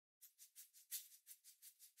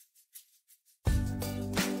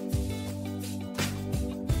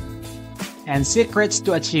and secrets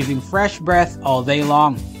to achieving fresh breath all day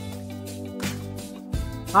long.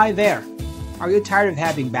 Hi there! Are you tired of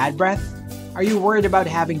having bad breath? Are you worried about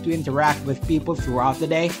having to interact with people throughout the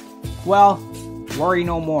day? Well, worry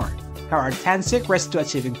no more. Here are 10 secrets to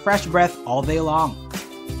achieving fresh breath all day long.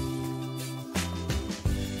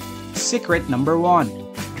 Secret number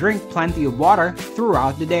 1. Drink plenty of water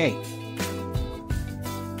throughout the day.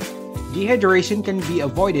 Dehydration can be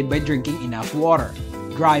avoided by drinking enough water.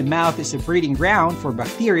 Dry mouth is a breeding ground for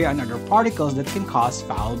bacteria and other particles that can cause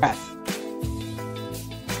foul breath.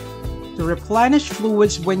 To replenish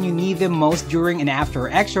fluids when you need them most during and after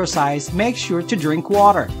exercise, make sure to drink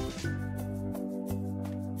water.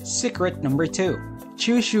 Secret number 2.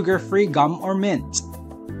 Chew sugar-free gum or mints.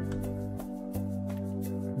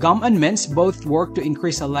 Gum and mints both work to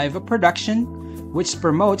increase saliva production, which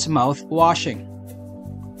promotes mouth washing.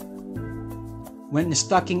 When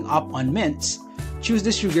stocking up on mints, choose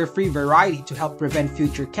the sugar-free variety to help prevent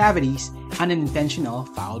future cavities and unintentional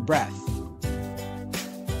foul breath.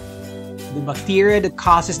 The bacteria that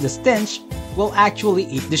causes the stench will actually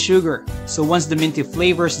eat the sugar, so once the minty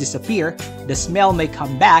flavors disappear, the smell may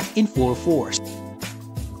come back in full force.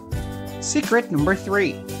 Secret number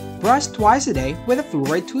 3. Brush twice a day with a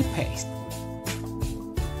fluoride toothpaste.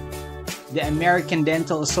 The American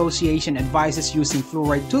Dental Association advises using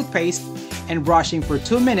fluoride toothpaste and brushing for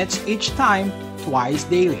 2 minutes each time, twice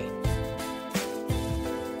daily.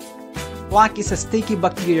 Plaque is a sticky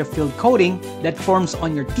bacteria-filled coating that forms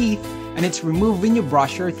on your teeth, and it's removed when you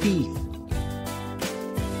brush your teeth.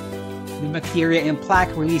 The bacteria in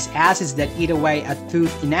plaque release acids that eat away at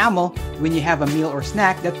tooth enamel when you have a meal or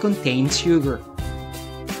snack that contains sugar.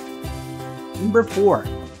 Number 4.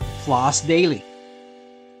 Floss daily.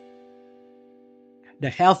 The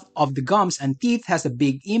health of the gums and teeth has a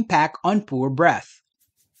big impact on poor breath.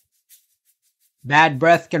 Bad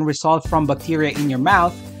breath can result from bacteria in your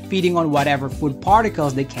mouth feeding on whatever food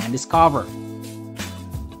particles they can discover.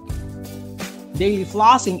 Daily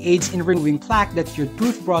flossing aids in removing plaque that your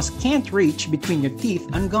toothbrush can't reach between your teeth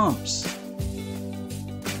and gums.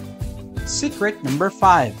 Secret number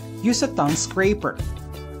 5. Use a tongue scraper.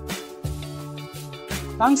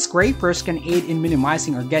 Tongue scrapers can aid in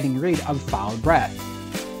minimizing or getting rid of foul breath.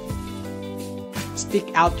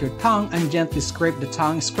 Stick out your tongue and gently scrape the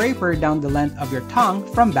tongue scraper down the length of your tongue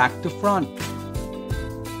from back to front.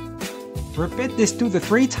 Repeat this 2 to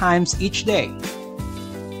 3 times each day.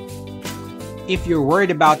 If you're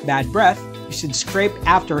worried about bad breath, you should scrape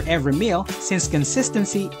after every meal since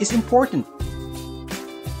consistency is important.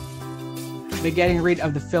 By getting rid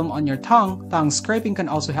of the film on your tongue scraping can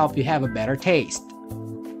also help you have a better taste.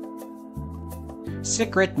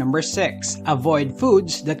 Secret number 6. Avoid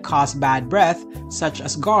foods that cause bad breath, such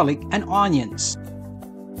as garlic and onions.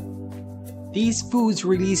 These foods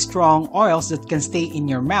release strong oils that can stay in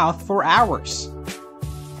your mouth for hours.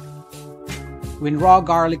 When raw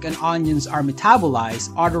garlic and onions are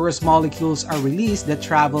metabolized, odorous molecules are released that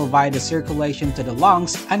travel via the circulation to the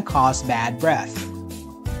lungs and cause bad breath.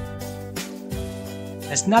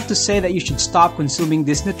 That's not to say that you should stop consuming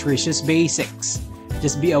these nutritious basics.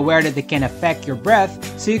 Just be aware that they can affect your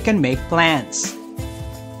breath so you can make plans.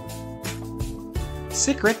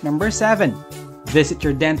 Secret number 7. Visit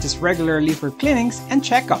your dentist regularly for cleanings and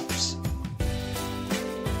checkups.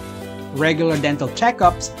 Regular dental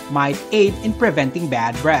checkups might aid in preventing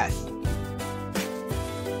bad breath.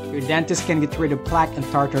 Your dentist can get rid of plaque and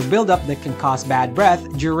tartar buildup that can cause bad breath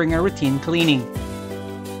during a routine cleaning.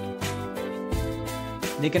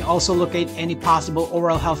 They can also locate any possible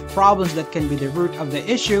oral health problems that can be the root of the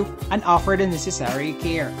issue and offer the necessary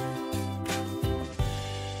care.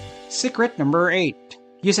 Secret number 8.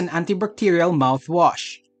 Use an antibacterial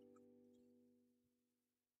mouthwash.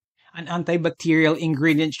 An antibacterial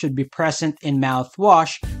ingredient should be present in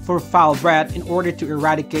mouthwash for foul breath in order to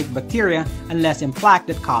eradicate bacteria and lessen plaque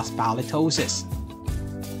that cause halitosis.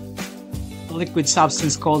 A liquid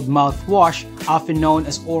substance called mouthwash, often known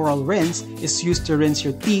as oral rinse, is used to rinse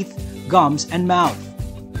your teeth, gums, and mouth.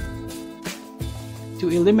 To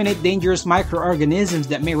eliminate dangerous microorganisms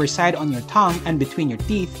that may reside on your tongue and between your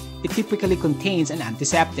teeth, it typically contains an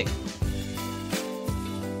antiseptic.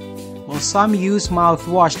 While some use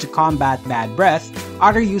mouthwash to combat bad breath,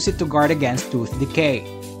 others use it to guard against tooth decay.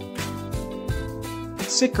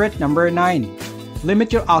 Secret number 9.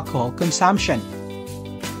 Limit your alcohol consumption.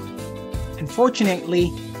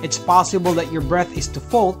 Unfortunately, it's possible that your breath is to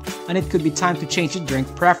fault and it could be time to change your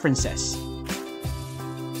drink preferences.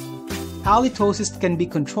 Halitosis can be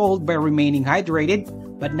controlled by remaining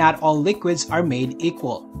hydrated, but not all liquids are made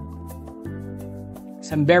equal.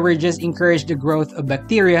 Some beverages encourage the growth of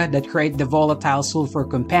bacteria that create the volatile sulfur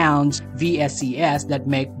compounds, VSCS, that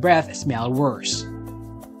make breath smell worse.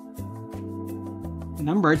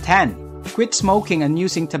 Number 10. Quit smoking and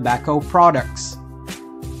using tobacco products.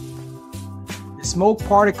 The smoke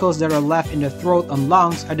particles that are left in the throat and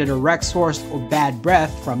lungs are the direct source of bad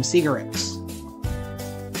breath from cigarettes.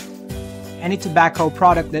 Any tobacco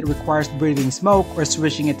product that requires breathing smoke or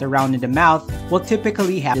swishing it around in the mouth will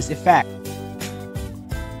typically have this effect.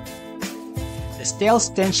 The stale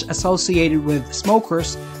stench associated with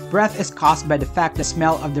smokers' breath is caused by the fact the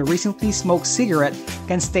smell of the recently smoked cigarette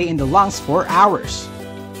can stay in the lungs for hours.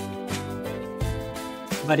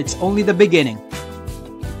 But it's only the beginning.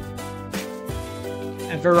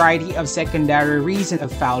 A variety of secondary reasons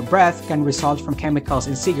of foul breath can result from chemicals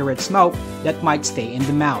in cigarette smoke that might stay in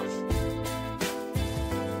the mouth.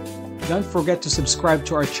 Don't forget to subscribe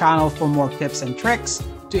to our channel for more tips and tricks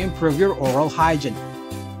to improve your oral hygiene.